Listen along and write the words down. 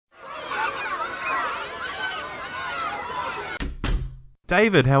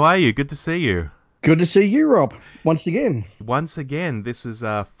David, how are you? Good to see you. Good to see you, Rob, once again. Once again, this is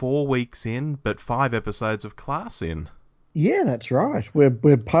 4 weeks in, but 5 episodes of class in. Yeah, that's right.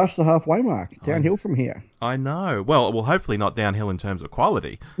 We're past the halfway mark, I downhill from here. I know. Well, hopefully not downhill in terms of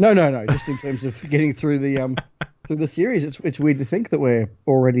quality. No, just in terms of getting through the series. It's weird to think that we're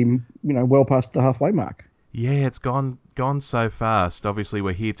already well past the halfway mark. Yeah, it's gone so fast. Obviously,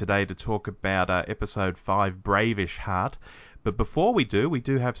 we're here today to talk about episode 5, Bravish Heart. But before we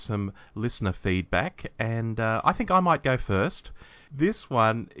do have some listener feedback, and I think I might go first. This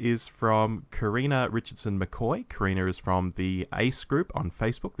one is from Karina Richardson McCoy. Karina is from the ACE group on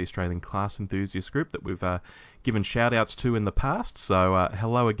Facebook, the Australian Class Enthusiast group that we've given shout-outs to in the past. So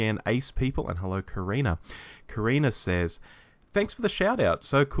hello again, ACE people, and hello, Karina. Karina says, thanks for the shout-out.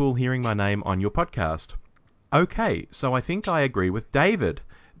 So cool hearing my name on your podcast. Okay, so I think I agree with David.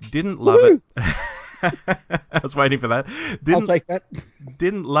 Didn't love it. Woohoo! I was waiting for that. I'll Didn't take that.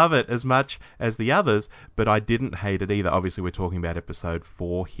 didn't love it as much as the others, but I didn't hate it either. Obviously, we're talking about episode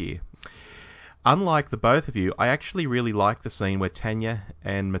 4 here. Unlike the both of you, I actually really like the scene where Tanya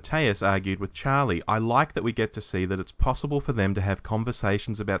and Matthias argued with Charlie. I like that we get to see that it's possible for them to have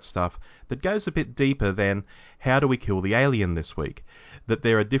conversations about stuff that goes a bit deeper than how do we kill the alien this week. That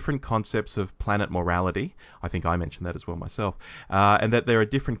there are different concepts of planet morality. I think I mentioned that as well myself. And that there are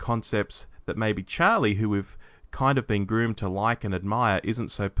different concepts that maybe Charlie, who we've kind of been groomed to like and admire,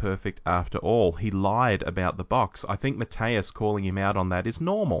 isn't so perfect after all. He lied about the box. I think Matthias calling him out on that is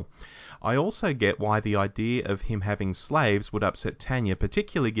normal. I also get why the idea of him having slaves would upset Tanya,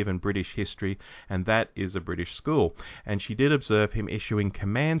 particularly given British history, and that is a British school. And she did observe him issuing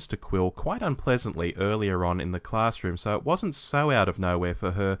commands to Quill quite unpleasantly earlier on in the classroom, so it wasn't so out of nowhere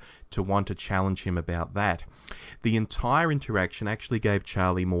for her to want to challenge him about that. The entire interaction actually gave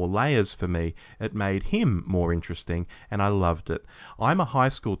Charlie more layers for me. It made him more interesting, and I loved it. I'm a high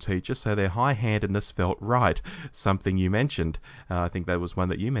school teacher, so their high-handedness felt right, something you mentioned. I think that was one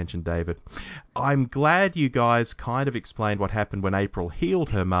that you mentioned, David. I'm glad you guys kind of explained what happened when April healed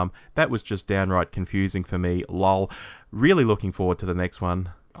her mum. That was just downright confusing for me, lol. Really looking forward to the next one.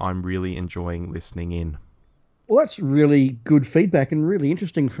 I'm really enjoying listening in. Well, that's really good feedback and really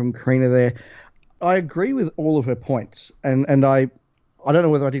interesting from Karina there. I agree with all of her points, and I don't know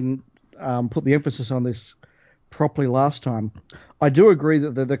whether I didn't put the emphasis on this properly last time. I do agree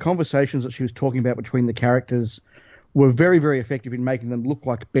that the conversations that she was talking about between the characters were very, very effective in making them look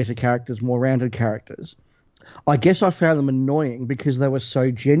like better characters, more rounded characters. I guess I found them annoying because they were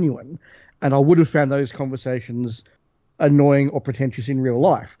so genuine, and I would have found those conversations annoying or pretentious in real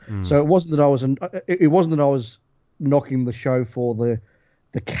life. Mm. So it wasn't that I was knocking the show for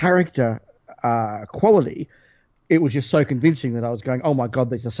the character quality. It was just so convincing that I was going, oh my God,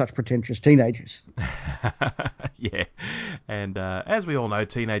 these are such pretentious teenagers. Yeah, and as we all know,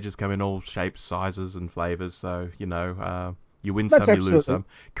 teenagers come in all shapes, sizes, and flavors. So you win That's some, you lose absolutely, some.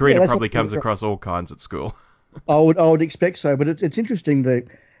 yeah, Karina that's probably comes absolutely right. across all kinds at school. I would expect so, but it's interesting to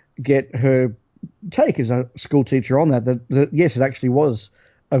get her take as a school teacher on that yes, it actually was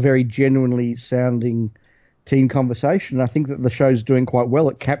a very genuinely sounding teen conversation. And I think that the show's doing quite well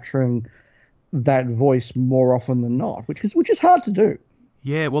at capturing that voice more often than not, which is hard to do.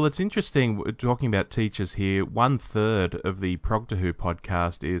 Yeah, well, it's interesting talking about teachers here. 1/3 of the Prog to Who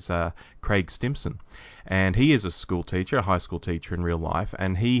podcast is Craig Stimson, and he is a school teacher, a high school teacher in real life,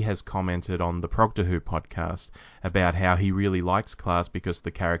 and he has commented on the Prog to Who podcast about how he really likes class because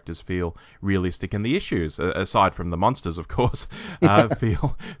the characters feel realistic and the issues, aside from the monsters, of course,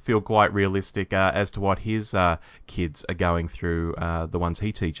 feel quite realistic as to what his kids are going through, the ones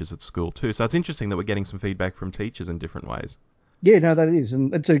he teaches at school too. So it's interesting that we're getting some feedback from teachers in different ways. Yeah, no, that is,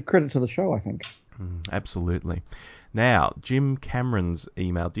 and it's a credit to the show, I think. Absolutely. Now, Jim Cameron's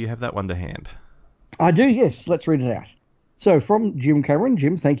email. Do you have that one to hand? I do, yes. Let's read it out. So, from Jim Cameron,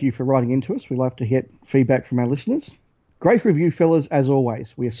 Jim, thank you for writing into us. We love to get feedback from our listeners. Great review, fellas, as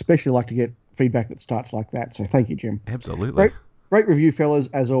always. We especially like to get feedback that starts like that. So, thank you, Jim. Absolutely. Great review, fellas,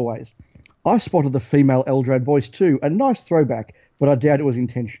 as always. I spotted the female Eldrad voice too. A nice throwback, but I doubt it was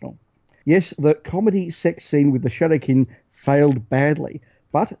intentional. Yes, the comedy sex scene with the Shadowkin failed badly,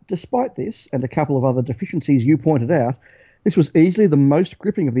 but despite this and a couple of other deficiencies you pointed out, this was easily the most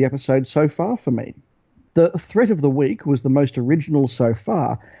gripping of the episode so far for me. The threat of the week was the most original so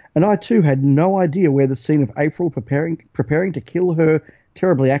far, and I too had no idea where the scene of April preparing to kill her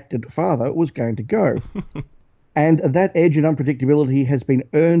terribly acted father was going to go. And that edge and unpredictability has been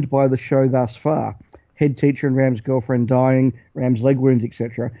earned by the show thus far. Head teacher and Ram's girlfriend dying, Ram's leg wounds,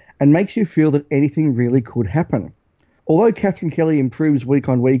 etc., and makes you feel that anything really could happen. Although Catherine Kelly improves week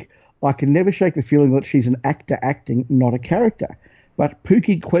on week, I can never shake the feeling that she's an actor acting, not a character. but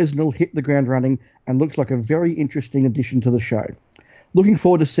Pookie Quesnel hit the ground running and looks like a very interesting addition to the show. Looking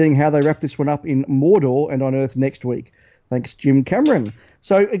forward to seeing how they wrap this one up in Mordor and on Earth next week. Thanks, Jim Cameron.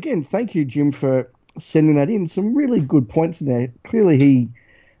 So again, thank you, Jim, for sending that in. Some really good points in there. Clearly he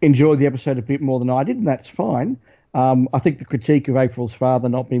enjoyed the episode a bit more than I did, and that's fine. I think the critique of April's father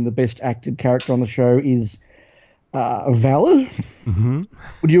not being the best acted character on the show is valid. Mm-hmm.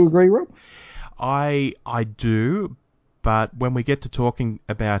 Would you agree, Rob? I do, but when we get to talking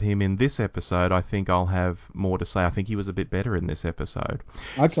about him in this episode, I think I'll have more to say. I think he was a bit better in this episode.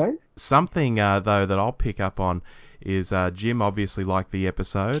 Okay. Something, though, that I'll pick up on is Jim obviously liked the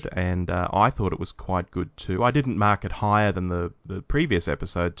episode, and I thought it was quite good too. I didn't mark it higher than the previous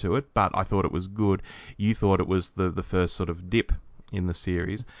episode to it, but I thought it was good. You thought it was the first sort of dip in the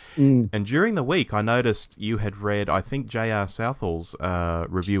series. And during the week, I noticed you had read, I think, J.R. Southall's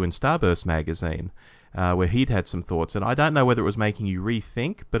review in Starburst magazine, where he'd had some thoughts. And I don't know whether it was making you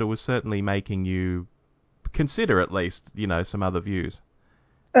rethink, but it was certainly making you consider at least, some other views.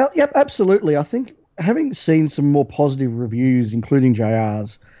 Yep, absolutely. I think having seen some more positive reviews, including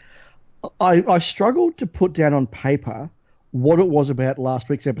JR's, I struggled to put down on paper what it was about last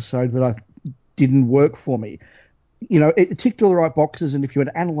week's episode that I didn't work for me. It ticked all the right boxes, and if you were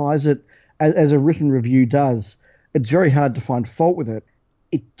to analyze it as a written review does, it's very hard to find fault with it.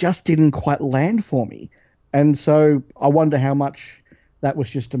 It just didn't quite land for me. And so I wonder how much that was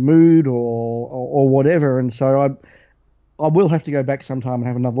just a mood or whatever. And so I will have to go back sometime and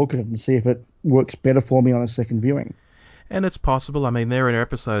have another look at it and see if it works better for me on a second viewing. And it's possible. I mean, there are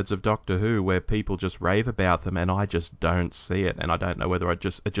episodes of Doctor Who where people just rave about them, and I just don't see it. And I don't know whether it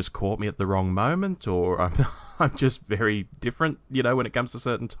just caught me at the wrong moment, or I'm just very different, when it comes to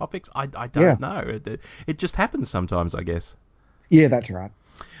certain topics. I Yeah. don't know. It just happens sometimes, I guess. Yeah, that's right.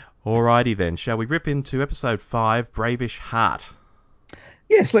 Alrighty then, shall we rip into episode 5, Bravish Heart?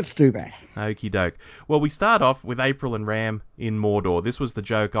 Yes, let's do that. Okie doke. Well, we start off with April and Ram in Mordor. This was the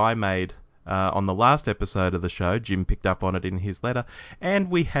joke I made on the last episode of the show. Jim picked up on it in his letter, and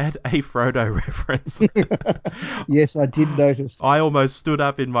we had a Frodo reference. Yes, I did notice. I almost stood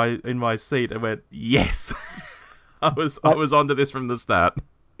up in my seat and went, "Yes!" I was onto this from the start.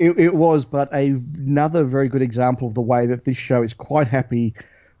 It was, but another very good example of the way that this show is quite happy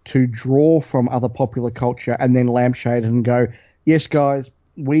to draw from other popular culture and then lampshade it and go, yes, guys,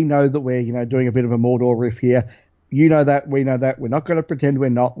 we know that we're doing a bit of a Mordor riff here. You know that, we know that. We're not going to pretend we're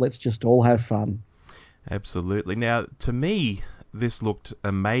not. Let's just all have fun. Absolutely. Now, to me, this looked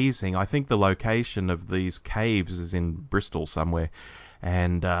amazing. I think the location of these caves is in Bristol somewhere,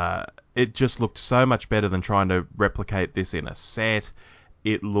 and it just looked so much better than trying to replicate this in a set.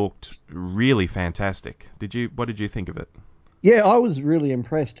 It looked really fantastic. What did you think of it? Yeah, I was really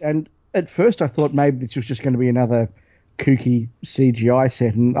impressed. And at first I thought maybe this was just going to be another kooky CGI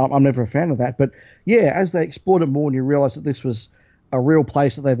set, and I'm never a fan of that. But yeah, as they explored it more and you realise that this was a real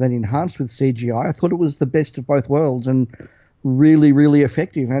place that they've then enhanced with CGI, I thought it was the best of both worlds and really, really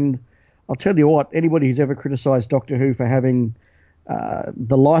effective. And I'll tell you what, anybody who's ever criticised Doctor Who for having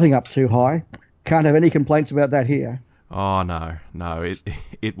the lighting up too high can't have any complaints about that here. Oh, no.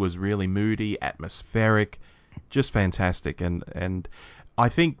 It was really moody, atmospheric, just fantastic. And I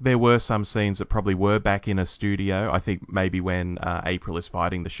think there were some scenes that probably were back in a studio. I think maybe when April is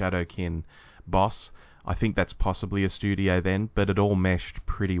fighting the Shadowkin boss, I think that's possibly a studio then, but it all meshed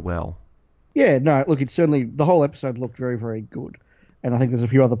pretty well. Yeah, no, look, it's certainly, the whole episode looked very, very good. And I think there's a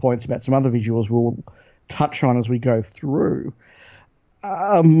few other points about some other visuals we'll touch on as we go through.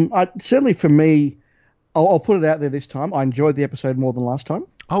 Certainly for me, I'll put it out there this time. I enjoyed the episode more than last time.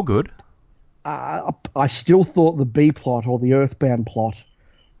 Oh, good. I still thought the B plot or the Earthbound plot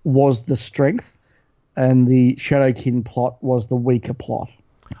was the strength, and the Shadowkin plot was the weaker plot.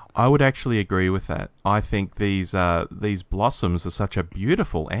 I would actually agree with that. I think these blossoms are such a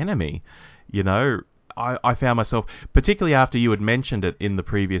beautiful enemy. I found myself, particularly after you had mentioned it in the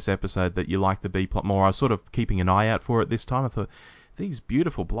previous episode that you liked the B plot more, I was sort of keeping an eye out for it this time. I thought, these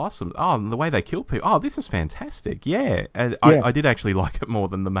beautiful blossoms. Oh, and the way they kill people. Oh, this is fantastic. Yeah. And Yeah. I did actually like it more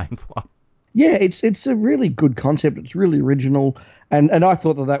than the main plot. Yeah, it's a really good concept. It's really original, and I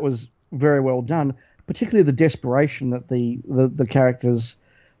thought that was very well done. Particularly the desperation that the characters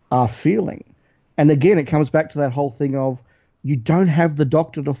are feeling, and again, it comes back to that whole thing of you don't have the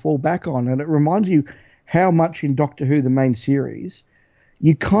Doctor to fall back on, and it reminds you how much in Doctor Who, the main series,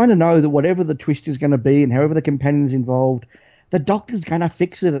 you kind of know that whatever the twist is going to be, and however the companion's involved, the Doctor's going to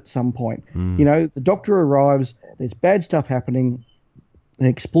fix it at some point. The Doctor arrives, there's bad stuff happening, and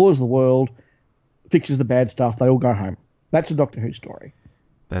explores the world, fixes the bad stuff, they all go home. That's a Doctor Who story.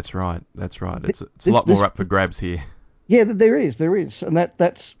 That's right. It's a lot more up for grabs here. Yeah, there is, and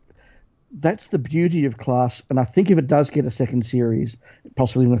that's the beauty of Class. And I think if it does get a second series,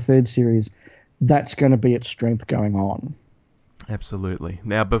 possibly even a third series, that's going to be its strength going on. Absolutely.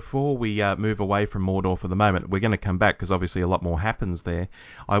 Now, before we move away from Mordor for the moment, we're going to come back because obviously a lot more happens there.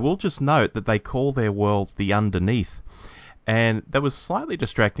 I will just note that they call their world the Underneath. And that was slightly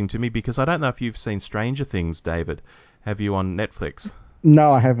distracting to me because I don't know if you've seen Stranger Things, David. Have you on Netflix?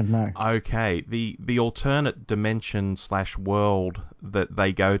 No, I haven't. No. Okay, the alternate dimension slash world that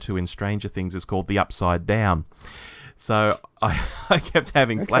they go to in Stranger Things is called the Upside Down. So I kept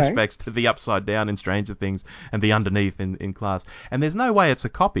having Okay. flashbacks to the Upside Down in Stranger Things and the Underneath in Class. And there's no way it's a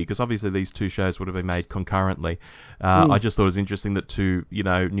copy because obviously these two shows would have been made concurrently. I Mm. just thought it was interesting that two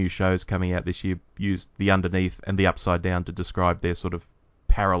new shows coming out this year used the Underneath and the Upside Down to describe their sort of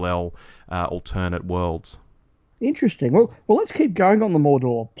parallel alternate worlds. Interesting. Well, let's keep going on the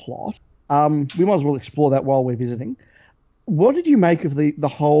Mordor plot. We might as well explore that while we're visiting. What did you make of the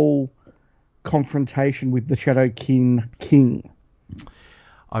whole confrontation with the Shadow King?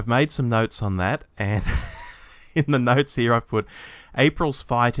 I've made some notes on that, and in the notes here I've put April's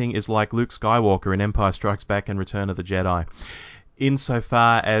fighting is like Luke Skywalker in Empire Strikes Back and Return of the Jedi,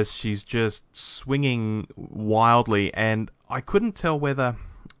 insofar as she's just swinging wildly, and I couldn't tell whether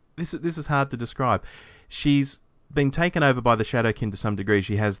this is hard to describe. She's been taken over by the Shadowkin to some degree.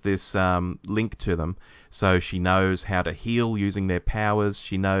 She has this link to them, so she knows how to heal using their powers.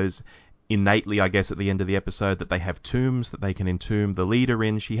 She knows innately, I guess, at the end of the episode that they have tombs that they can entomb the leader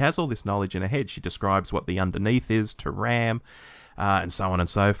in. She has all this knowledge in her head. She describes what the Underneath is to Ram, and so on and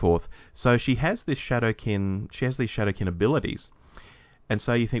so forth. So she has this Shadowkin. She has these Shadowkin abilities, and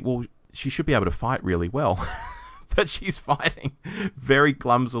so you think, well, she should be able to fight really well. But she's fighting very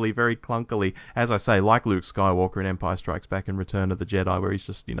clumsily, very clunkily, as I say, like Luke Skywalker in Empire Strikes Back and Return of the Jedi, where he's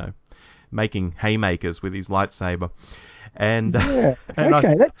just, making haymakers with his lightsaber. And Yeah. and I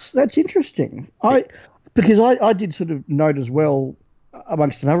Okay, that's interesting. I did sort of note as well,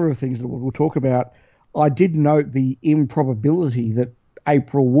 amongst a number of things that we'll talk about. I did note the improbability that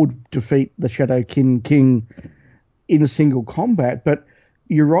April would defeat the King in single combat. But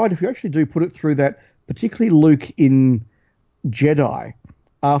you're right. If you actually do put it through that, particularly Luke in Jedi,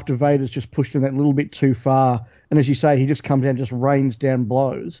 after Vader's just pushed him that little bit too far, and as you say, he just comes down and just rains down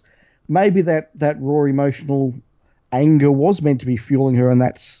blows. Maybe that raw emotional anger was meant to be fueling her, and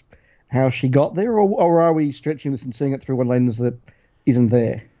that's how she got there, or are we stretching this and seeing it through a lens that isn't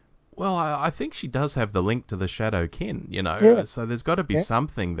there? well, I think she does have the link to the Shadow Kin, Yeah, so there's got to be yeah.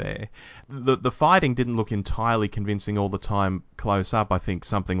 something there. The fighting didn't look entirely convincing all the time close up. I think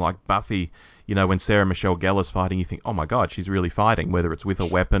something like Buffy, when Sarah Michelle Gellar's fighting, you think, oh my god, she's really fighting, whether it's with a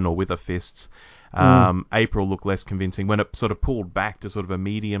weapon or with her fists. Mm. April looked less convincing. When it sort of pulled back to sort of a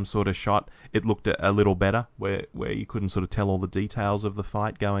medium sort of shot, it looked a little better, where you couldn't sort of tell all the details of the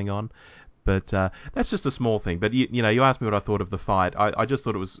fight going on. But that's just a small thing. But you asked me what I thought of the fight. I just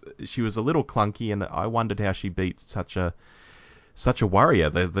thought she was a little clunky, and I wondered how she beat such a warrior,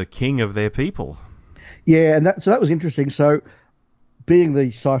 the king of their people. Yeah, and that was interesting. So, being the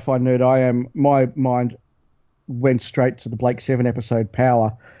sci-fi nerd I am, my mind went straight to the Blake Seven episode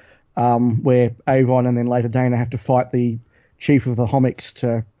Power, where Avon and then later Dana have to fight the chief of the Homics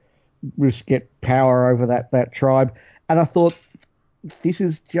to just get power over that tribe. And I thought this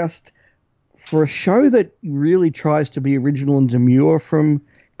is just for a show that really tries to be original and demure from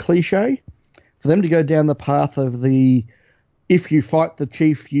cliche, for them to go down the path of the if you fight the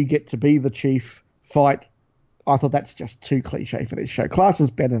chief, you get to be the chief fight. I thought that's just too cliche for this show. Class is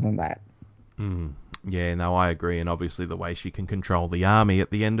better than that. Mm. Yeah, no, I agree. And obviously the way she can control the army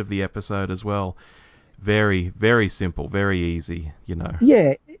at the end of the episode as well. Very, very simple, very easy.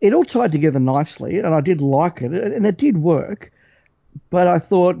 Yeah, it all tied together nicely, and I did like it, and it did work. But I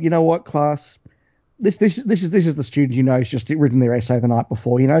thought, you know what, class, this is the student who's just written their essay the night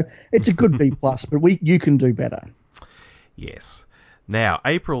before. It's a good B plus, but you can do better. Yes. Now,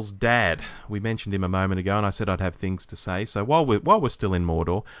 April's dad, we mentioned him a moment ago, and I said I'd have things to say. So while we're still in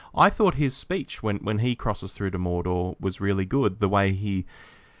Mordor, I thought his speech when he crosses through to Mordor was really good. The way he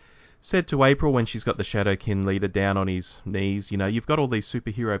said to April when she's got the Shadowkin leader down on his knees, you've got all these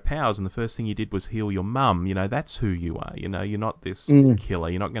superhero powers, and the first thing you did was heal your mum. That's who you are. You're not this Mm. killer.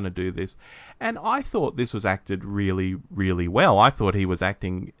 You're not going to do this. And I thought this was acted really, really well. I thought he was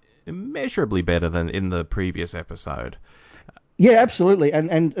acting immeasurably better than in the previous episode. Yeah, absolutely.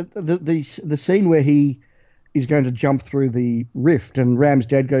 And the scene where he is going to jump through the rift, and Ram's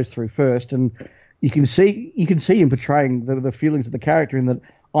dad goes through first, and you can see him portraying the feelings of the character in that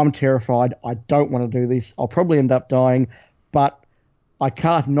I'm terrified. I don't want to do this. I'll probably end up dying, but I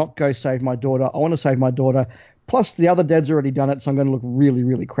can't not go save my daughter. I want to save my daughter. Plus, the other dad's already done it, so I'm going to look really,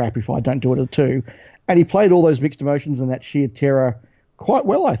 really crap if I don't do it too. And he played all those mixed emotions and that sheer terror quite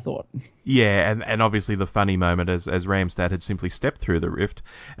well, I thought. Yeah, and obviously the funny moment as Ram's dad had simply stepped through the rift,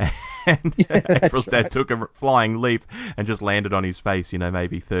 and Yeah, April's that's dad right. took a flying leap and just landed on his face,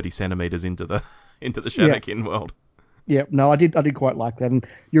 maybe 30 centimeters into the into the Yeah, Shadowkin world. yeah. No, I did quite like that, and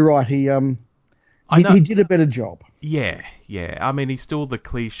you're right. I know. He did a better job. Yeah, yeah. I mean, he's still the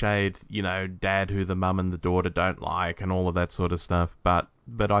cliched, dad who the mum and the daughter don't like, and all of that sort of stuff. But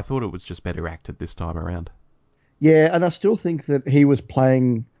I thought it was just better acted this time around. Yeah, and I still think that he was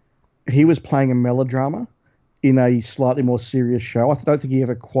playing a melodrama in a slightly more serious show. I don't think he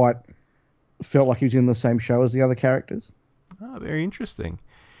ever quite felt like he was in the same show as the other characters. Oh, very interesting.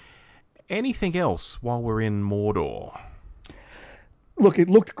 Anything else while we're in Mordor? Look, it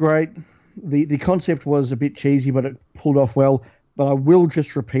looked great. The concept was a bit cheesy, but it pulled off well. But I will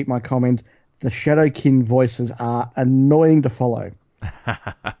just repeat my comment. The Shadowkin voices are annoying to follow.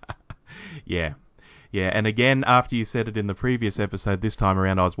 Yeah, yeah. And again, after you said it in the previous episode, this time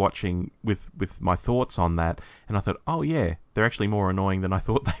around I was watching with my thoughts on that, and I thought, oh yeah, they're actually more annoying than I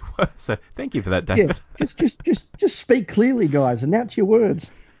thought they were. So thank you for that, Yeah, David. just speak clearly, guys. Announce your words.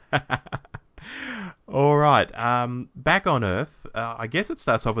 All right. Back on Earth, I guess it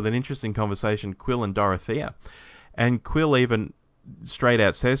starts off with an interesting conversation. Quill and Dorothea, and Quill even straight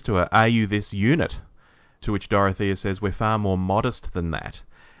out says to her, "Are you this unit?" To which Dorothea says, "We're far more modest than that."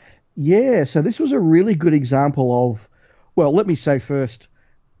 Yeah, so this was a really good example of, well, let me say first,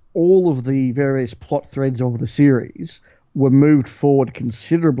 all of the various plot threads of the series were moved forward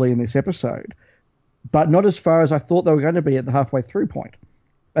considerably in this episode, but not as far as I thought they were going to be at the halfway through point.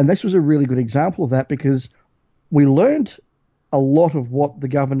 And this was a really good example of that because we learned a lot of what the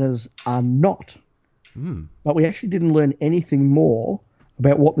governors are not, Hmm. but we actually didn't learn anything more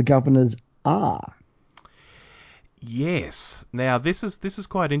about what the governors are. Yes. Now this is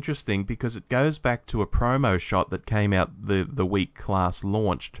quite interesting because it goes back to a promo shot that came out the week class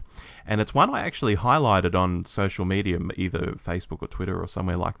launched, and it's one I actually highlighted on social media, either Facebook or Twitter or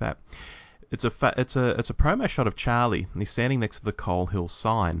somewhere like that. It's a promo shot of Charlie, and he's standing next to the Coal Hill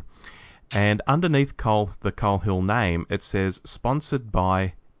sign, and underneath the Coal Hill name it says sponsored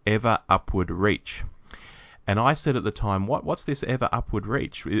by Ever Upward Reach. And I said at the time, what's this Ever Upward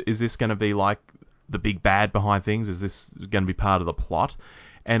Reach? Is this going to be like the big bad behind things? Is this going to be part of the plot?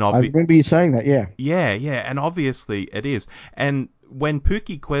 And I remember you saying that, yeah. yeah, yeah, and obviously it is. And when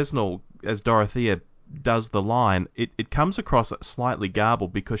Pookie Quesnel as Dorothea does the line, it comes across slightly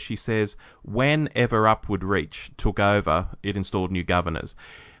garbled because she says, when Ever Upward Reach took over, it installed new governors.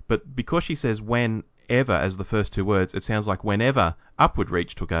 But because she says when ever as the first two words, it sounds like whenever Upward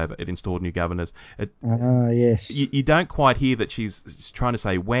Reach took over, it installed new governors. Ah, yes. You don't quite hear that she's trying to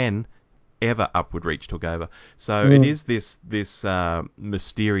say when ever Upward Reach took over. So it Mm. is this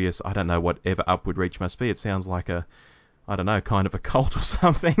mysterious. I don't know what ever Upward Reach must be. It sounds like I don't know, kind of a cult or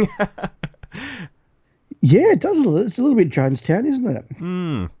something. Yeah, it does a little. It's a little bit Jonestown, isn't it?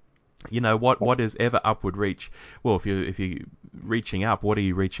 Hmm. What is ever Upward Reach? Well, if you reaching up, what are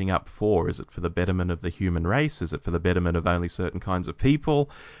you reaching up for? Is it for the betterment of the human race? Is it for the betterment of only certain kinds of people?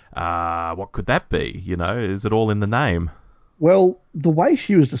 What could that be? Is it all in the name? Well, the way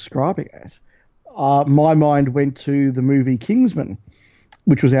she was describing it, my mind went to the movie Kingsman,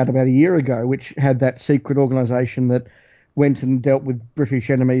 which was out about a year ago, which had that secret organisation that went and dealt with British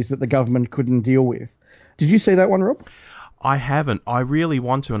enemies that the government couldn't deal with. Did you see that one, Rob? I haven't. I really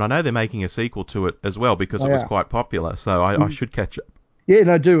want to, and I know they're making a sequel to it as well because it They was are. quite popular. So I should catch up. Yeah,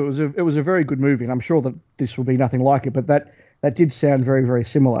 no, do. It was a very good movie, and I'm sure that this will be nothing like it, but that did sound very, very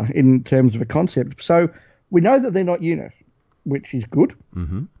similar in terms of a concept. So we know that they're not unit, which is good,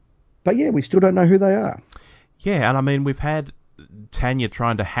 Hmm. but yeah, we still don't know who they are. Yeah, and I mean we've had Tanya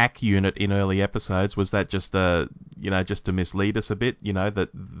trying to hack Unit in early episodes. Was that just to mislead us a bit? That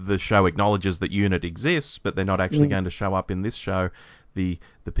the show acknowledges that Unit exists, but they're not actually Mm. going to show up in this show. The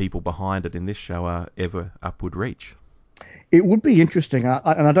people behind it in this show are Ever Upward Reach. It would be interesting,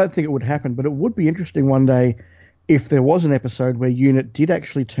 and I don't think it would happen, but it would be interesting one day if there was an episode where Unit did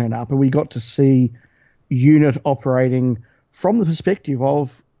actually turn up and we got to see Unit operating from the perspective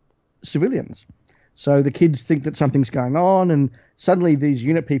of civilians. So the kids think that something's going on, and suddenly these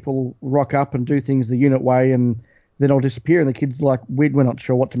Unit people rock up and do things the Unit way, and then they'll disappear, and the kids are like, we're not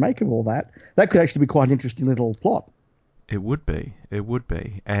sure what to make of all that. That could actually be quite an interesting little plot. It would be. It would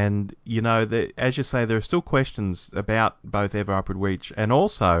be. And, as you say, there are still questions about both Ever Upward Reach and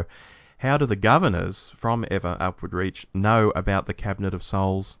also how do the governors from Ever Upward Reach know about the Cabinet of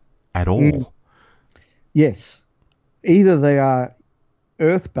Souls at Mm, all? yes. Either they are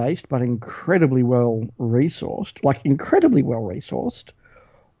Earth-based but incredibly well resourced, like incredibly well resourced,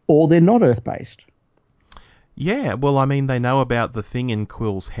 or they're not Earth-based. Yeah, well, I mean, they know about the thing in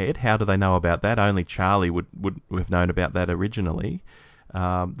Quill's head. How do they know about that? Only Charlie would have known about that originally.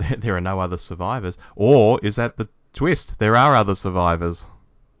 There are no other survivors. Or is that the twist? There are other survivors.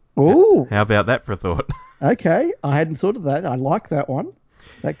 Oh, How about that for a thought? okay. I hadn't thought of that. I like that one.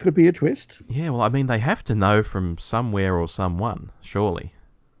 That could be a twist. Yeah, well, I mean, they have to know from somewhere or someone, surely.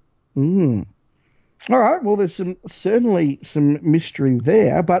 Mm. All right. Well, there's certainly some mystery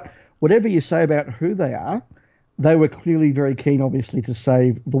there, but whatever you say about who they are, they were clearly very keen, obviously, to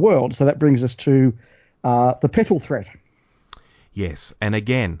save the world. So that brings us to the petal threat. Yes, and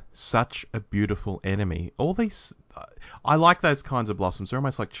again, such a beautiful enemy. All these, I like those kinds of blossoms. They're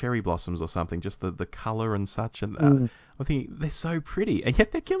almost like cherry blossoms or something. Just the colour and such. And Mm. I think they're so pretty, and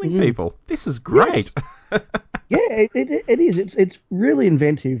yet they're killing Mm. people. This is great. Yes. Yeah, it is. It's really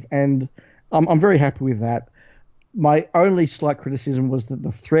inventive, and I'm very happy with that. My only slight criticism was that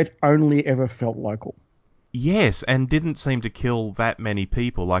the threat only ever felt local. Yes, and didn't seem to kill that many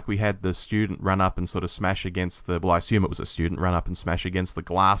people. Like we had the student run up and sort of smash against the. Well, I assume it was a student run up and smash against the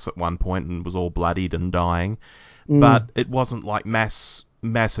glass at one point and was all bloodied and dying. Mm. But it wasn't like mass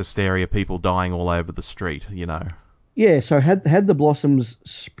hysteria, people dying all over the street. Yeah, so had the blossoms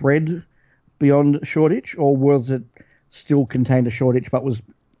spread beyond Shoreditch, or was it still contained to Shoreditch but was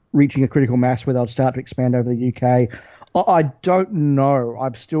reaching a critical mass where they'd start to expand over the UK? I don't know.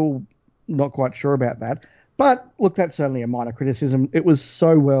 I'm still not quite sure about that. But look, that's only a minor criticism. It was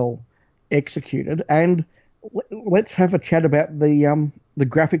so well executed, and let's have a chat about the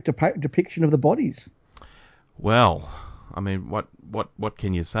graphic depiction of the bodies. Well, I mean, what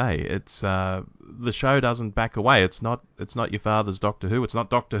can you say? It's the show doesn't back away. It's not your father's Doctor Who. It's not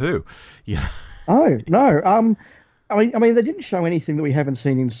Doctor Who. Yeah. Oh no. I mean, they didn't show anything that we haven't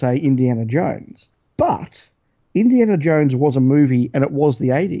seen in, say, Indiana Jones. But Indiana Jones was a movie, and it was the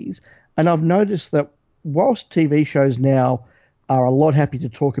 80s. And I've noticed that whilst TV shows now are a lot happy to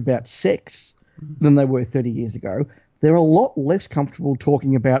talk about sex than they were 30 years ago, they're a lot less comfortable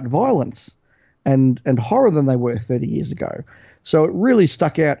talking about violence and horror than they were 30 years ago. So it really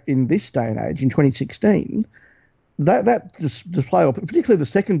stuck out in this day and age, in 2016, that display, particularly the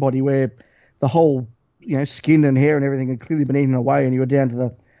second body where the whole skin and hair and everything had clearly been eaten away, and you were down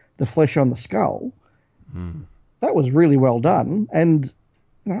to the flesh on the skull. Mm. That was really well done, and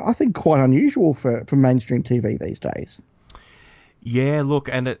I think quite unusual for mainstream TV these days. Yeah, look,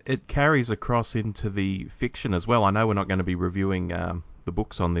 and it carries across into the fiction as well. I know we're not going to be reviewing the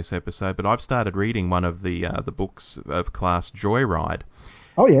books on this episode, but I've started reading one of the books of class Joyride,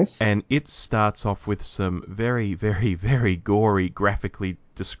 Oh yes. and it starts off with some very, very, very gory, graphically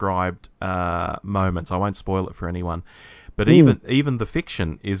described moments. I won't spoil it for anyone, but Mm. even the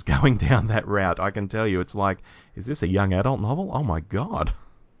fiction is going down that route. I can tell you, it's like, is this a young adult novel? Oh my god!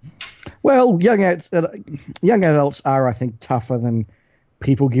 Well, young adults are, I think, tougher than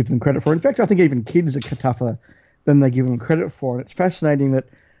people give them credit for. In fact, I think even kids are tougher than they give them credit for. And it's fascinating that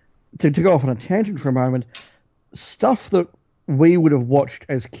to go off on a tangent for a moment, stuff that we would have watched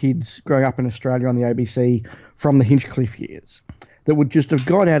as kids growing up in Australia on the ABC from the Hinchcliffe years, that would just have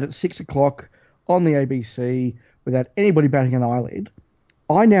gone out at 6 o'clock on the ABC without anybody batting an eyelid.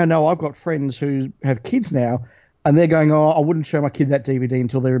 I now know I've got friends who have kids now, and they're going, "Oh, I wouldn't show my kid that DVD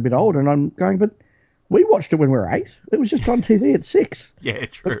until they're a bit older." And I'm going, "But we watched it when we were 8. It was just on TV at 6." Yeah,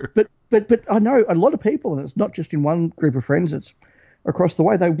 But true. but I know a lot of people, and it's not just in one group of friends. It's across the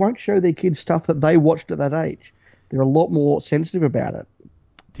way. They won't show their kids stuff that they watched at that age. They're a lot more sensitive about it.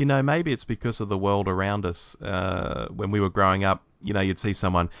 Do you know, maybe it's because of the world around us. When we were growing up, you'd see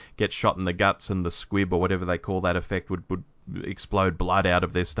someone get shot in the guts and the squib or whatever they call that effect would explode blood out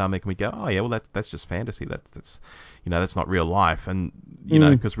of their stomach, and we go, oh yeah, well that's just fantasy. That's not real life, and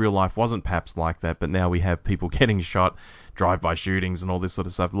Mm. because real life wasn't perhaps like that. But now we have people getting shot, drive-by shootings, and all this sort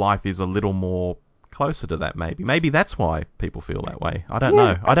of stuff. Life is a little more closer to that. Maybe that's why people feel that way. I don't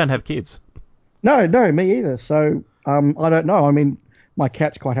Yeah. know. I don't have kids. No, no, me either. So I don't know. I mean, my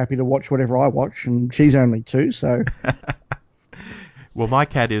cat's quite happy to watch whatever I watch, and she's only 2, so Well, my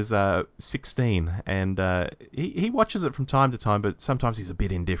cat is 16, and he watches it from time to time, but sometimes he's a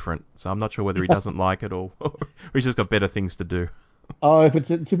bit indifferent. So I'm not sure whether he doesn't like it or he's just got better things to do. oh, if it's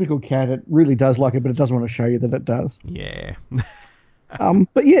a typical cat, it really does like it, but it doesn't want to show you that it does. Yeah.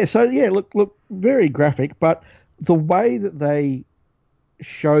 But yeah, so yeah, look, very graphic, but the way that they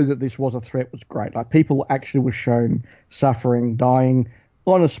show that this was a threat was great. Like people actually were shown suffering, dying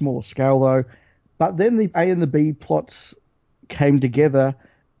on a smaller scale though. But then the A and the B plots came together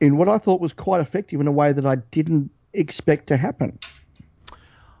in what I thought was quite effective in a way that I didn't expect to happen.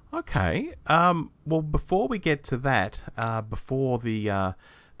 Okay. Well, before we get to that, before the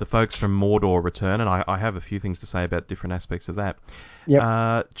folks from Mordor return, and I have a few things to say about different aspects of that.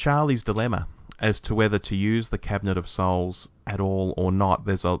 Yep. Charlie's dilemma as to whether to use the Cabinet of Souls at all or not.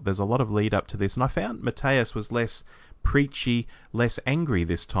 There's a lot of lead up to this, and I found Matthias was less preachy, less angry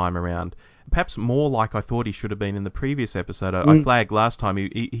this time around. Perhaps more like I thought he should have been in the previous episode. I flagged last time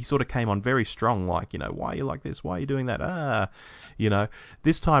he sort of came on very strong, like, why are you like this? Why are you doing that?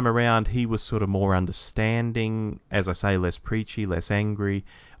 This time around he was sort of more understanding, as I say, less preachy, less angry.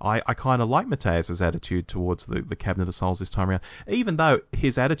 I kind of like Matthias's attitude towards the Cabinet of Souls this time around, even though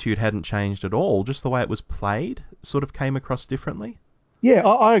his attitude hadn't changed at all. Just the way it was played sort of came across differently. Yeah,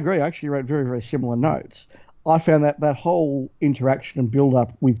 I agree. I actually wrote very, very similar notes. I found that whole interaction and build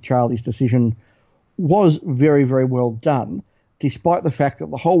up with Charlie's decision was very, very well done, despite the fact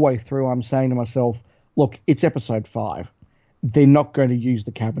that the whole way through I'm saying to myself, look, it's episode 5. They're not going to use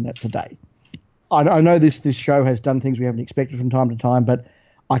the cabinet today. I know this show has done things we haven't expected from time to time, but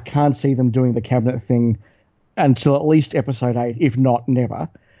I can't see them doing the cabinet thing until at least episode 8, if not never.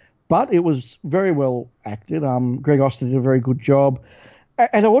 But it was very well acted. Greg Austin did a very good job.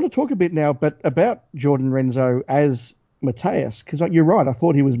 And I want to talk a bit now about Jordan Renzo as Matthias, because you're right. I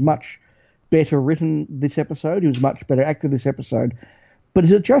thought he was much better written this episode. He was much better acted this episode. But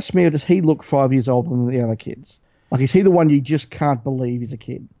is it just me, or does he look 5 years older than the other kids? Like, is he the one you just can't believe is a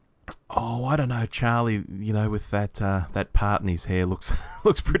kid? Oh, I don't know, Charlie. With that part in his hair looks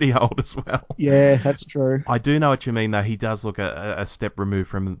looks pretty old as well. Yeah, that's true. I do know what you mean, though. He does look a step removed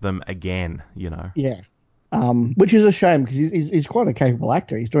from them again. Yeah. Which is a shame because he's quite a capable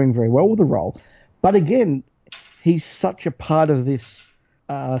actor. He's doing very well with the role. But again, he's such a part of this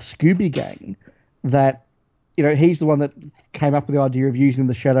Scooby gang that, he's the one that came up with the idea of using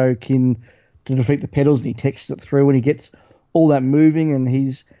the Shadowkin to defeat the Petals, and he texts it through, and he gets all that moving, and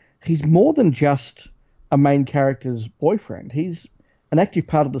he's more than just a main character's boyfriend. He's an active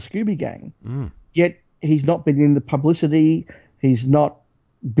part of the Scooby gang. Yet he's not been in the publicity. He's not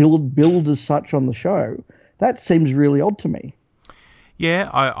billed as such on the show. That seems really odd to me. Yeah,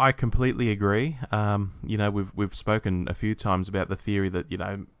 I completely agree. We've spoken a few times about the theory that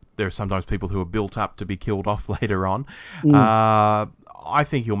there are sometimes people who are built up to be killed off later on. I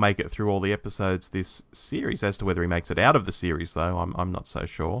think he'll make it through all the episodes this series. As to whether he makes it out of the series, though, I'm not so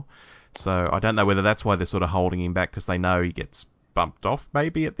sure. So I don't know whether that's why they're sort of holding him back, because they know he gets bumped off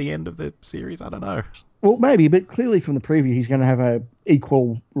maybe at the end of the series. I don't know. Well, maybe, but clearly from the preview, he's going to have a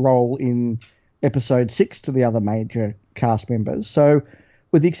equal role in episode 6 to the other major cast members. So,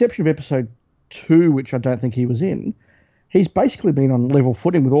 with the exception of episode 2, which I don't think he was in, he's basically been on level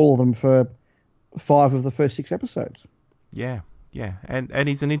footing with all of them for 5 of the first 6 episodes. Yeah, and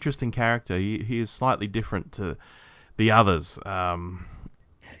he's an interesting character. He is slightly different to the others.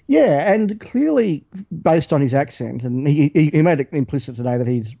 Yeah, and clearly based on his accent, and he made it implicit today that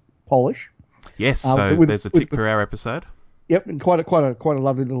he's Polish. Yes, so there's a tick for our episode. Yep, and quite a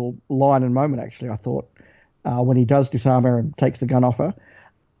lovely little line and moment, actually, I thought, when he does disarm her and takes the gun off her.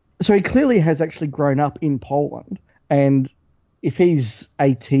 So he clearly has actually grown up in Poland, and if he's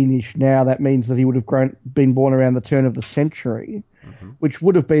 18-ish now, that means that he would have been born around the turn of the century, which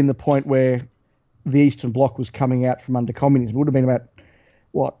would have been the point where the Eastern Bloc was coming out from under communism. It would have been about,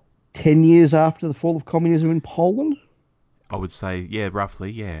 10 years after the fall of communism in Poland? I would say, yeah,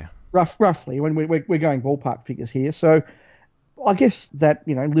 roughly, yeah. Roughly, when we're going ballpark figures here. So I guess that,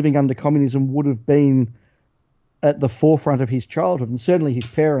 living under communism would have been at the forefront of his childhood, and certainly his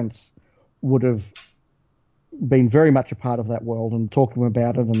parents would have been very much a part of that world and talked to him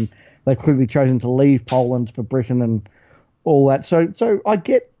about it, and they've clearly chosen to leave Poland for Britain and all that. So I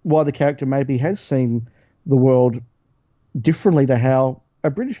get why the character maybe has seen the world differently to how a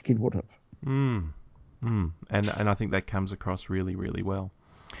British kid would have. And I think that comes across really, really well.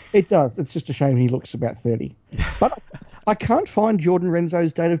 It does. It's just a shame he looks about 30. But I can't find Jordan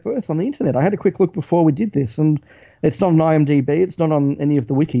Renzo's date of birth on the internet. I had a quick look before we did this, and it's not on IMDb. It's not on any of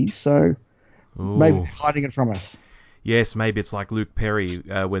the wikis, so maybe they're hiding it from us. Yes, maybe it's like Luke Perry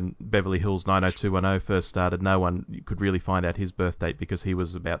when Beverly Hills 90210 first started. No one could really find out his birth date because he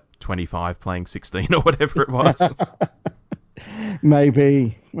was about 25 playing 16 or whatever it was.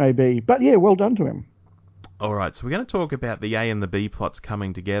 Maybe. But yeah, well done to him. All right, so we're going to talk about the A and the B plots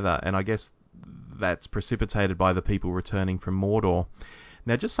coming together, and I guess that's precipitated by the people returning from Mordor.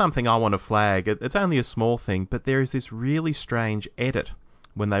 Now, just something I want to flag. It's only a small thing, but there is this really strange edit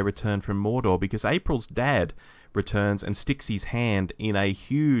when they return from Mordor, because April's dad returns and sticks his hand in a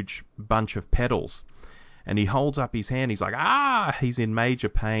huge bunch of petals, and he holds up his hand. He's like, he's in major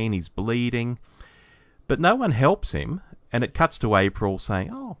pain, he's bleeding, but no one helps him. and it cuts to April saying,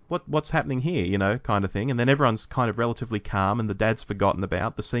 "Oh, what's happening here?" Kind of thing. And then everyone's kind of relatively calm, and the dad's forgotten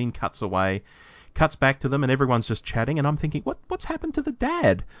about. The scene cuts away, cuts back to them, and everyone's just chatting. And I'm thinking, what's happened to the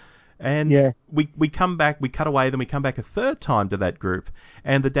dad? And Yeah. we come back, we cut away, then we come back a third time to that group,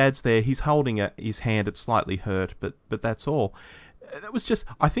 and the dad's there. He's holding his hand. It's slightly hurt, but that's all. That was just,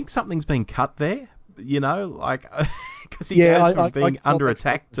 I think something's been cut there, like, because he Yeah, goes I from being got under that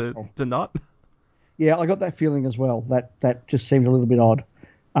attack feeling as to well. not. Yeah, I got that feeling as well. That just seemed a little bit odd.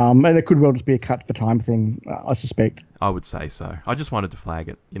 And it could well just be a cut for time thing, I suspect. I would say so. I just wanted to flag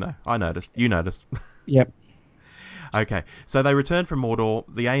it. I noticed. You noticed. Yep. Okay, so they return from Mordor.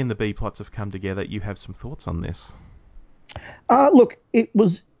 The A and the B plots have come together. You have some thoughts on this? Look, it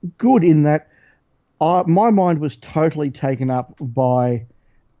was good in that my mind was totally taken up by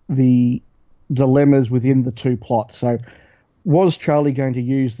the dilemmas within the two plots. So, was Charlie going to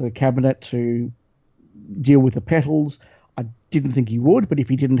use the cabinet to deal with the petals? I didn't think he would, but if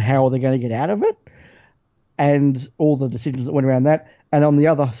he didn't, how are they going to get out of it? And all the decisions that went around that. And on the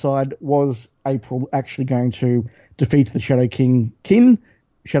other side, was April actually going to defeat the Shadow King?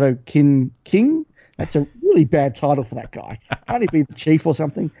 That's a really bad title for that guy. Can't he be the chief or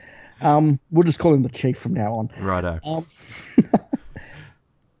something? We'll just call him the chief from now on. Righto.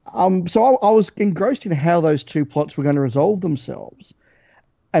 Um, so I was engrossed in how those two plots were going to resolve themselves.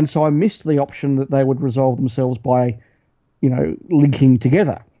 And so I missed the option that they would resolve themselves by, linking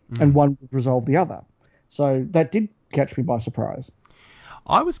together and one would resolve the other. So that did catch me by surprise.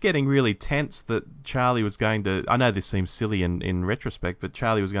 I was getting really tense that Charlie was going to... I know this seems silly in retrospect, but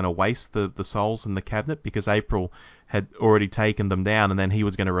Charlie was going to waste the souls in the cabinet because April had already taken them down, and then he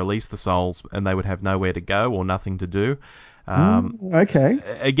was going to release the souls and they would have nowhere to go or nothing to do. Okay.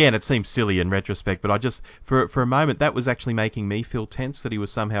 Again, it seems silly in retrospect, but I just... For a moment, that was actually making me feel tense that he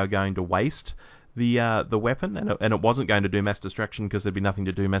was somehow going to waste the weapon, and it wasn't going to do mass destruction because there'd be nothing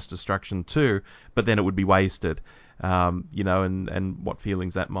to do mass destruction to, but then it would be wasted, and what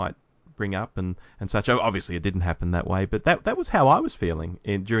feelings that might bring up and such. Obviously, it didn't happen that way, but that was how I was feeling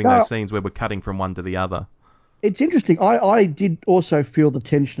during those No, scenes where we're cutting from one to the other. it's interesting. I did also feel the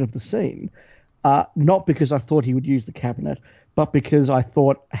tension of the scene, not because I thought he would use the cabinet, but because I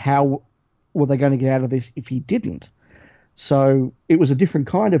thought, how were they going to get out of this if he didn't? So it was a different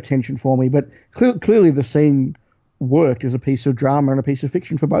kind of tension for me, but clearly the scene worked as a piece of drama and a piece of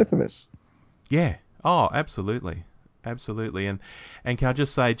fiction for both of us. Yeah. Oh, absolutely. Absolutely. And can I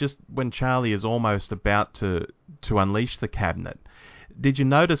just say, just when Charlie is almost about to unleash the cabinet, did you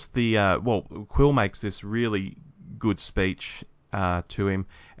notice Quill makes this really good speech to him,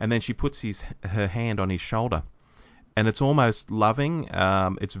 and then she puts her hand on his shoulder, and it's almost loving.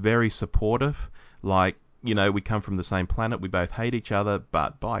 It's very supportive. Like, we come from the same planet. We both hate each other,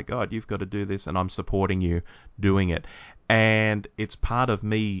 but by God, you've got to do this, and I'm supporting you doing it. And it's part of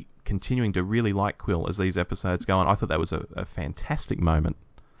me continuing to really like Quill as these episodes go on. I thought that was a fantastic moment.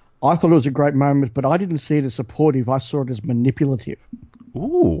 I thought it was a great moment, but I didn't see it as supportive. I saw it as manipulative.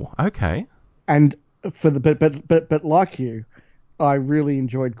 Ooh, okay. And but like you, I really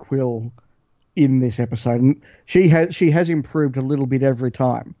enjoyed Quill in this episode, and she has improved a little bit every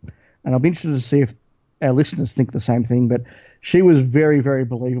time. And I'll be interested to see if our listeners think the same thing. But she was very, very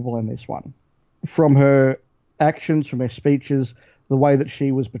believable in this one, from her actions, from her speeches, the way that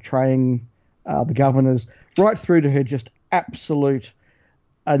she was betraying the governors, right through to her just absolute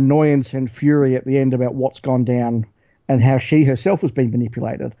annoyance and fury at the end about what's gone down and how she herself was being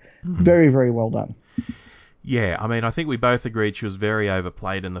manipulated. Very, very well done. Yeah, I mean, I think we both agreed she was very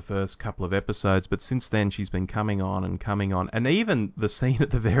overplayed in the first couple of episodes, but since then she's been coming on and coming on. And even the scene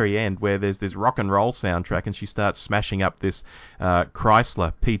at the very end where there's this rock and roll soundtrack and she starts smashing up this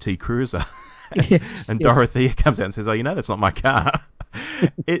Chrysler PT Cruiser. Yes, And yes. Dorothea comes out and says, "Oh, that's not my car."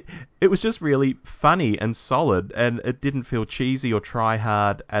 It was just really funny and solid, and it didn't feel cheesy or try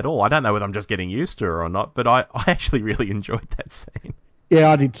hard at all. I don't know whether I'm just getting used to her or not, but I actually really enjoyed that scene. Yeah,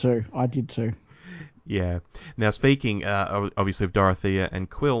 I did too. I did too. Yeah. Now, speaking obviously of Dorothea and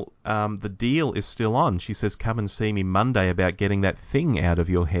Quill, the deal is still on. She says, "Come and see me Monday about getting that thing out of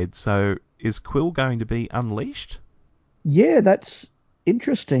your head." So is Quill going to be unleashed? Yeah, that's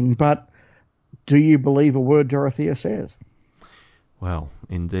interesting. But do you believe a word Dorothea says? Well,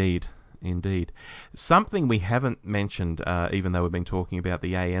 indeed. Indeed. Something we haven't mentioned, even though we've been talking about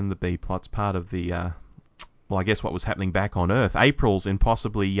the A and the B plots, part of the, I guess what was happening back on Earth, April's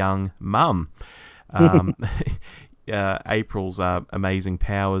impossibly young mum. Um, April's amazing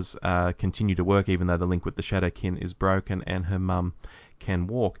powers continue to work even though the link with the Shadowkin is broken and her mum can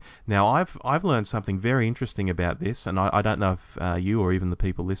walk. Now, I've learned something very interesting about this, and I don't know if you or even the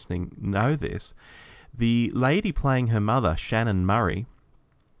people listening know this, The lady playing her mother, Shannon Murray,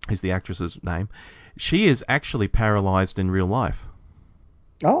 is the actress's name. She is actually paralysed in real life.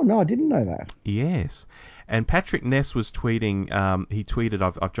 Oh, no, I didn't know that. Yes. And Patrick Ness was tweeting, he tweeted,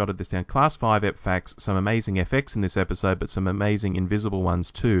 I've jotted this down, Class 5 EP facts, some amazing FX in this episode, but some amazing invisible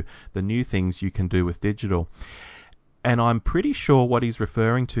ones too, the new things you can do with digital. And I'm pretty sure what he's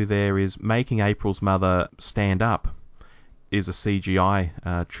referring to there is making April's mother stand up is a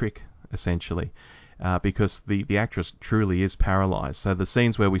CGI trick, essentially. Because the actress truly is paralysed. So the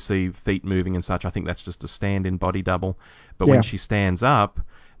scenes where we see feet moving and such, I think that's just a stand-in body double. But when she stands up,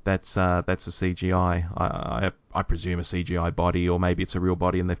 that's a CGI. I presume a CGI body, or maybe it's a real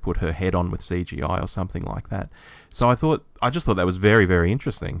body and they've put her head on with CGI or something like that. So I just thought that was very, very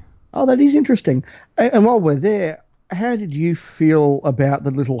interesting. Oh, that is interesting. And while we're there, how did you feel about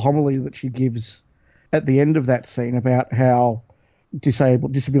the little homily that she gives at the end of that scene about how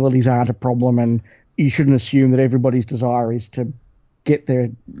disabilities aren't a problem and you shouldn't assume that everybody's desire is to get their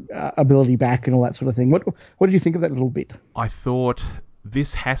ability back and all that sort of thing? What did you think of that little bit? I thought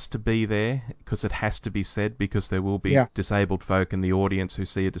this has to be there because it has to be said, because there will be disabled folk in the audience who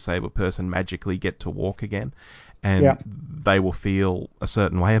see a disabled person magically get to walk again, and they will feel a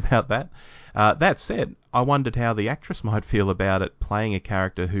certain way about that. That said, I wondered how the actress might feel about it, playing a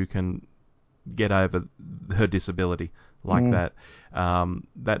character who can get over her disability like that.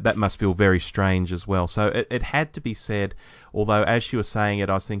 That must feel very strange as well. So it had to be said, although as she was saying it,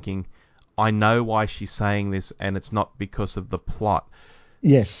 I was thinking, I know why she's saying this, and it's not because of the plot.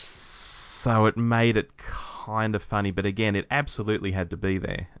 Yes. So it made it kind of funny, but again, it absolutely had to be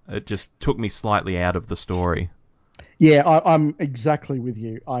there. It just took me slightly out of the story. Yeah, I'm exactly with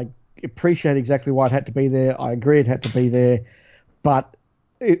you. I appreciate exactly why it had to be there. I agree it had to be there, but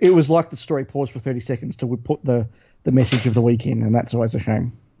it was like the story paused for 30 seconds to put the message of the week in, and that's always a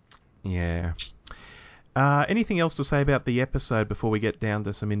shame. Yeah. Anything else to say about the episode before we get down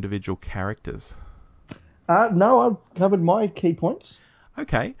to some individual characters? No, I've covered my key points.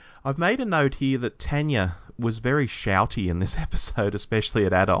 Okay. I've made a note here that Tanya was very shouty in this episode, especially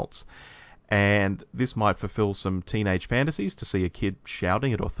at adults. And this might fulfill some teenage fantasies to see a kid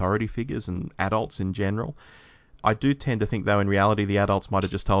shouting at authority figures and adults in general. I do tend to think, though, in reality, the adults might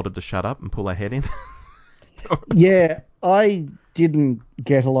have just told her to shut up and pull her head in. Yeah, I didn't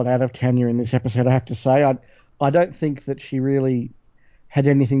get a lot out of Tanya in this episode, I have to say. I don't think that she really had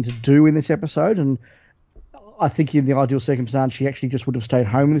anything to do in this episode, and I think in the ideal circumstance, she actually just would have stayed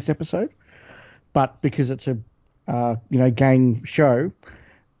home in this episode. But because it's a gang show,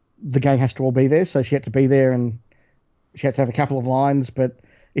 the gang has to all be there, so she had to be there and she had to have a couple of lines. But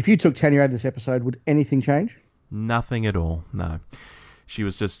if you took Tanya out of this episode, would anything change? Nothing at all, no. She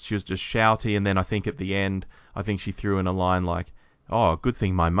was just shouty, and then I think at the end, I think she threw in a line like, "Oh, good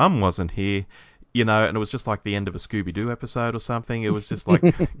thing my mum wasn't here," and it was just like the end of a Scooby-Doo episode or something. It was just like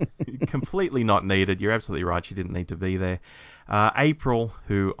completely not needed. You're absolutely right, she didn't need to be there. April,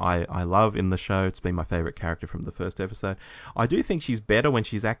 who I love in the show, it's been my favourite character from the first episode. I do think she's better when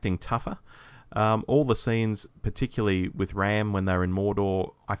she's acting tougher. All the scenes, particularly with Ram when they're in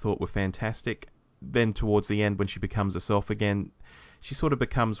Mordor, I thought were fantastic. Then towards the end, when she becomes herself again, she sort of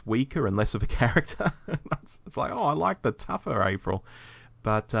becomes weaker and less of a character. It's like, oh, I like the tougher April.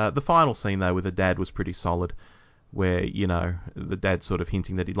 But the final scene, though, with her dad was pretty solid, where, the dad's sort of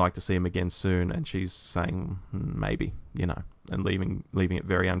hinting that he'd like to see him again soon, and she's saying, maybe, and leaving it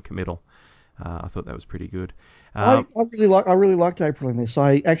very uncommittal. I thought that was pretty good. I really liked April in this.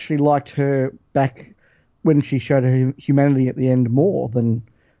 I actually liked her back when she showed her humanity at the end more than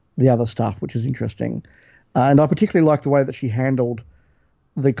the other stuff, which is interesting. And I particularly liked the way that she handled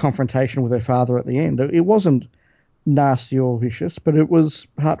the confrontation with her father at the end. It wasn't nasty or vicious, but it was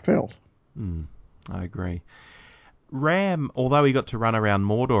heartfelt. I agree. Ram, although he got to run around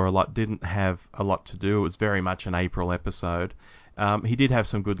Mordor a lot, didn't have a lot to do. It was very much an April episode. He did have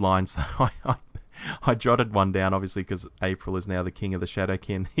some good lines, though. I jotted one down, obviously, because April is now the king of the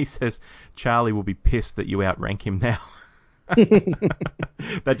Shadowkin. He says, "Charlie will be pissed that you outrank him now."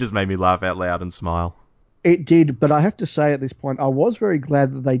 That just made me laugh out loud and smile. It did, but I have to say at this point, I was very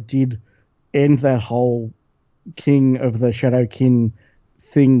glad that they did end that whole king of the Shadowkin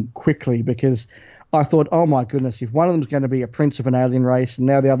thing quickly, because I thought, oh my goodness, if one of them's going to be a prince of an alien race and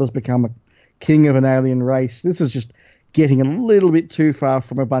now the other's become a king of an alien race, this is just getting a little bit too far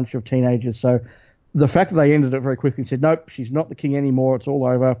from a bunch of teenagers. So the fact that they ended it very quickly and said, nope, she's not the king anymore, it's all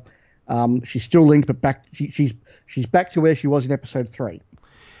over. She's still linked, but she's back to where she was in episode 3.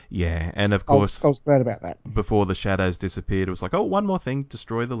 Yeah, and of course, I was glad about that. Before the shadows disappeared, it was like, oh, one more thing,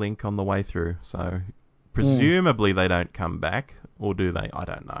 destroy the link on the way through. So presumably they don't come back, or do they? I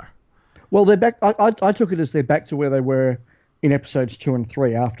don't know. Well, they're back. I took it as they're back to where they were in episodes 2 and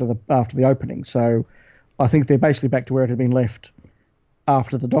 3 after the opening. So I think they're basically back to where it had been left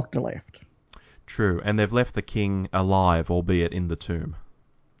after the Doctor left. True, and they've left the king alive, albeit in the tomb.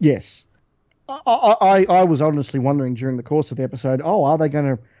 Yes. I was honestly wondering during the course of the episode, are they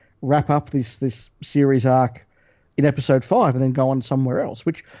going to wrap up this series arc in episode 5 and then go on somewhere else?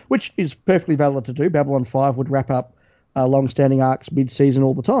 Which is perfectly valid to do. Babylon 5 would wrap up long-standing arcs mid-season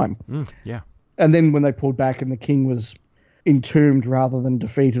all the time. Yeah. And then when they pulled back and the king was entombed rather than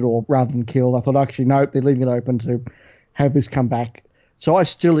defeated or rather than killed, I thought, actually, nope, they're leaving it open to have this come back. So I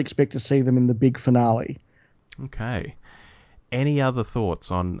still expect to see them in the big finale. Okay. Any other thoughts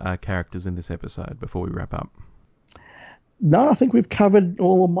on characters in this episode before we wrap up? No, I think we've covered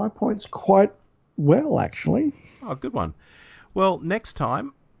all of my points quite well, actually. Oh, good one. Well, next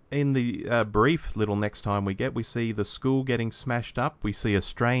time, in the brief little next time we see the school getting smashed up. We see a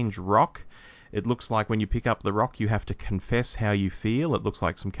strange rock. It looks like when you pick up the rock, you have to confess how you feel. It looks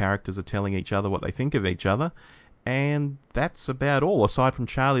like some characters are telling each other what they think of each other. And that's about all, aside from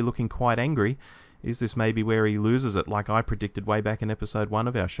Charlie looking quite angry. Is this maybe where he loses it, like I predicted way back in episode 1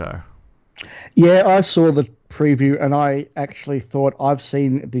 of our show? Yeah, I saw the preview and I actually thought I've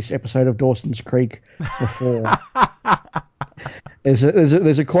seen this episode of Dawson's Creek before. There's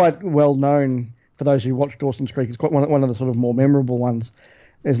a quite well known, for those who watch Dawson's Creek, it's quite one of the sort of more memorable ones.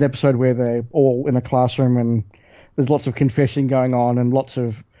 There's an episode where they're all in a classroom and there's lots of confessing going on and lots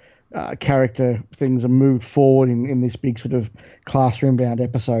of character things are moved forward in this big sort of classroom bound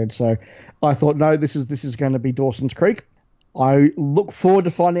episode. So I thought, no, this is going to be Dawson's Creek. I look forward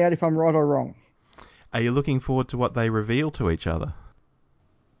to finding out if I'm right or wrong. Are you looking forward to what they reveal to each other?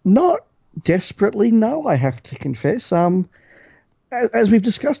 Not desperately, no, I have to confess. As we've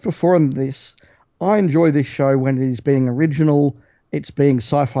discussed before in this, I enjoy this show when it is being original, it's being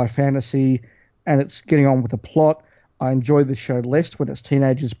sci-fi fantasy, and it's getting on with the plot. I enjoy this show less when it's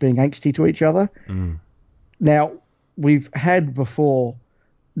teenagers being angsty to each other. Now, we've had before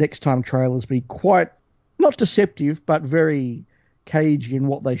next time trailers be quite, not deceptive, but very cagey in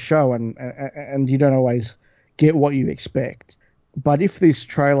what they show, and you don't always get what you expect. But if this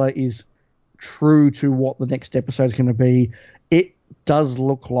trailer is true to what the next episode is going to be, it does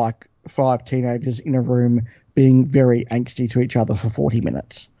look like 5 teenagers in a room being very angsty to each other for 40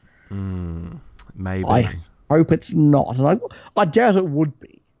 minutes. Maybe. I hope it's not. And I doubt it would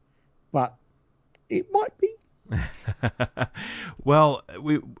be, but it might be. Well,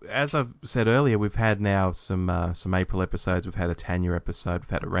 as I've said earlier, we've had now some April episodes. We've had a Tanya episode. We've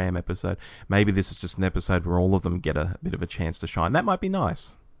had a Ram episode. Maybe this is just an episode where all of them get a bit of a chance to shine. That might be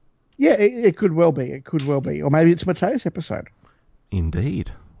nice. Yeah, it could well be. It could well be. Or maybe it's a Mateus episode.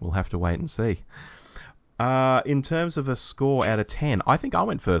 Indeed. We'll have to wait and see. In terms of a score out of 10, I think I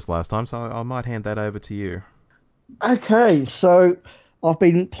went first last time, so I might hand that over to you. Okay, so I've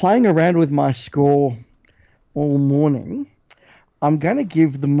been playing around with my score all morning. I'm going to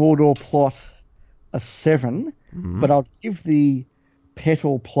give the Mordor plot a 7, but I'll give the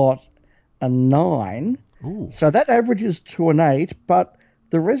Petal plot a 9. Ooh. So that averages to an 8, but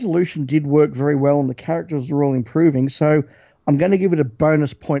the resolution did work very well and the characters are all improving, so I'm going to give it a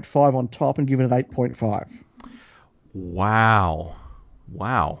bonus 0.5 on top and give it an 8.5. Wow.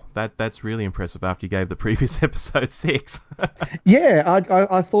 That's really impressive after you gave the previous episode 6. Yeah,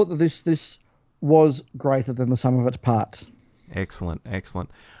 I thought that this was greater than the sum of its parts. Excellent.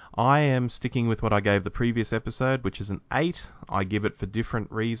 I am sticking with what I gave the previous episode, which is an 8. I give it for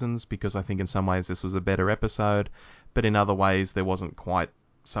different reasons, because I think in some ways this was a better episode, but in other ways there wasn't quite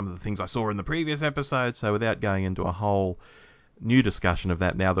some of the things I saw in the previous episode, so without going into a whole new discussion of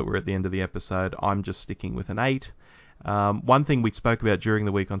that now that we're at the end of the episode, I'm just sticking with an 8. One thing we spoke about during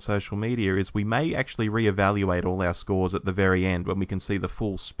the week on social media is we may actually reevaluate all our scores at the very end when we can see the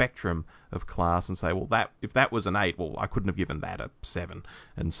full spectrum of class and say, well, if that was an 8, well, I couldn't have given that a 7,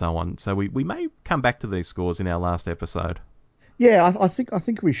 and so on. So we may come back to these scores in our last episode. Yeah, I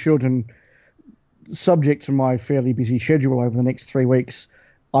think we should, and subject to my fairly busy schedule over the next 3 weeks,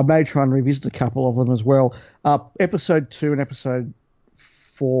 I may try and revisit a couple of them as well. Episode 2 and episode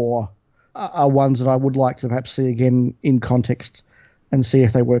 4 are ones that I would like to perhaps see again in context and see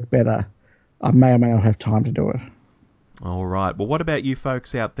if they work better. I may or may not have time to do it. All right. Well, what about you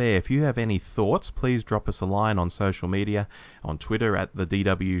folks out there? If you have any thoughts, please drop us a line on social media, on Twitter at The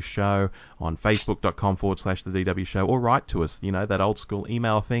DW Show, on Facebook.com/The DW Show, or write to us, that old school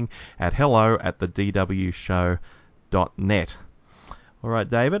email thing at hello@thedwshow.net. All right,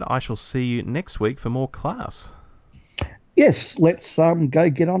 David, I shall see you next week for more class. Yes, let's go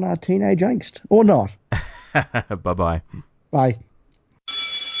get on our teenage angst. Or not. Bye-bye. Bye.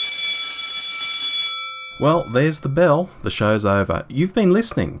 Well, there's the bell. The show's over. You've been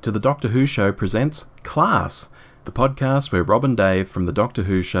listening to the Doctor Who Show presents Class, the podcast where Rob and Dave from the Doctor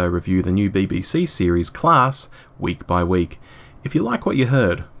Who Show review the new BBC series Class week by week. If you like what you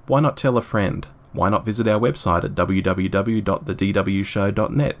heard, why not tell a friend? Why not visit our website at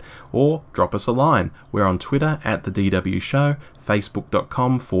www.thedwshow.net or drop us a line. We're on Twitter at The DW Show,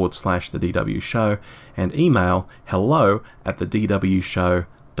 facebook.com/The DW Show, and email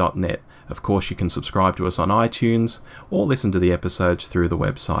hello@thedwshow.net. Of course, you can subscribe to us on iTunes or listen to the episodes through the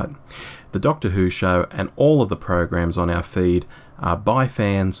website. The Doctor Who Show and all of the programs on our feed are by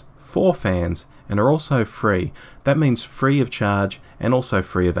fans, for fans, and are also free. That means free of charge and also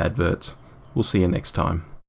free of adverts. We'll see you next time.